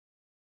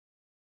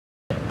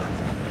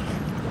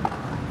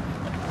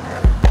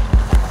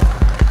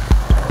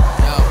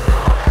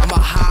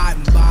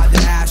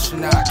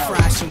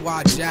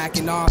while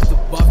jacking off the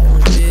buffer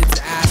bids,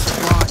 ash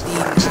raw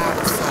eating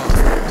applesauce.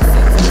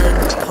 Since I heard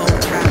the whole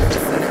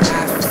caskets and the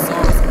ash for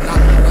sauce, I'm not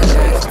the real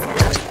ashes,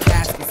 but the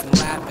caskets and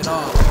laugh it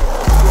off.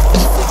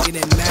 Sicker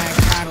than mad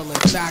cattle, in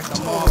fact,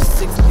 I'm off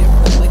 6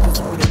 different liquors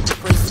with a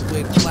prince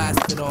wig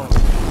blasted on.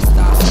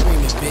 Stop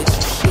screaming, bitch,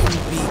 you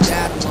shouldn't be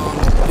that long.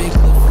 The big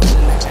lifters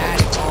in the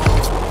attic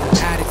arms with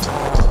the addict's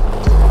arm.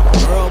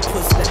 Earl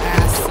puts the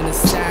ass in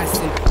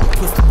assassin,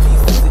 puts the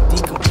pieces of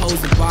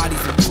decomposing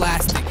bodies in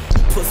plastic,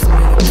 puts them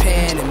in a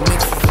pan and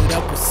mixes it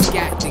up with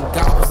scat, then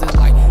gobbles it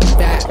like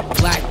fat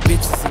black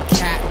bitches and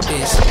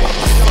catfish. It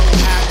so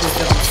happens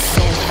that I'm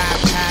so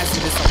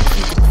haphazardous, I'll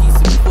keep a piece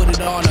and put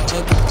it on a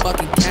hook and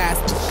fucking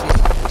cast the shit.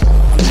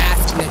 I'm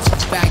asking that you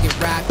faggot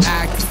rap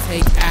actors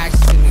take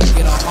action and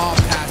get a hall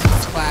pass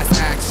this class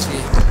act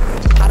shit.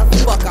 How the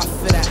fuck I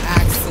fit an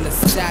axe in a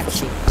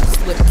satchel?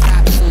 Slip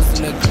capsules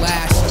in a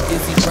glass, you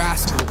dizzy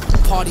rascal.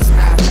 Parties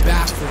half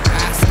baffled,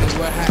 asking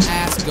where her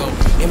ass go.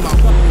 In my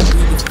room,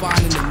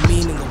 redefining the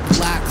meaning of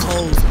black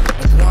holes.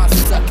 And want to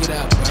suck it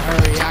up, but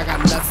hurry, I got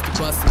nuts to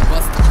bust and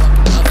bust the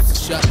fucking ups to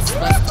shut and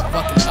slush the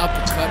fucking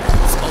uppercut.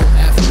 This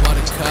OF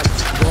buttercut,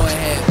 go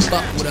ahead,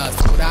 fuck with us.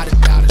 Without a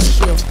doubt, a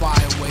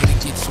surefire way to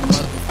get your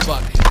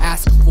motherfucked.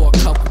 Asking for a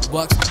couple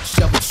bucks,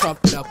 shove a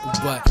trumpet up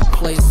her butt.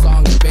 Play a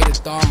song and bait a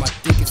thorn, my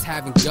dick is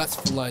having guts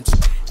for lunch.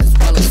 As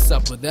well as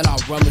supper, then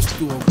I'll rummage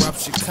through a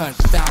ruptured cunt.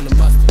 Found the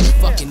mustard,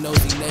 fucking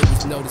nosy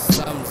neighbors notice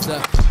something's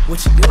up.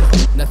 What you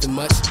doing? Nothing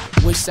much.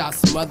 Wish out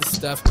some other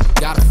stuff.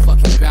 Gotta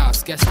fucking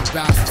bounce. Guess the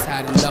bounce has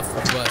had enough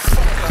of us.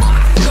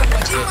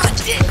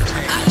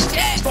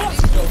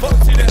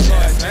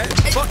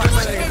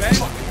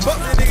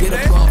 Get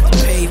up off the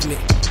pavement.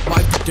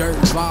 Wipe the dirt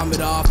and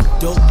vomit off.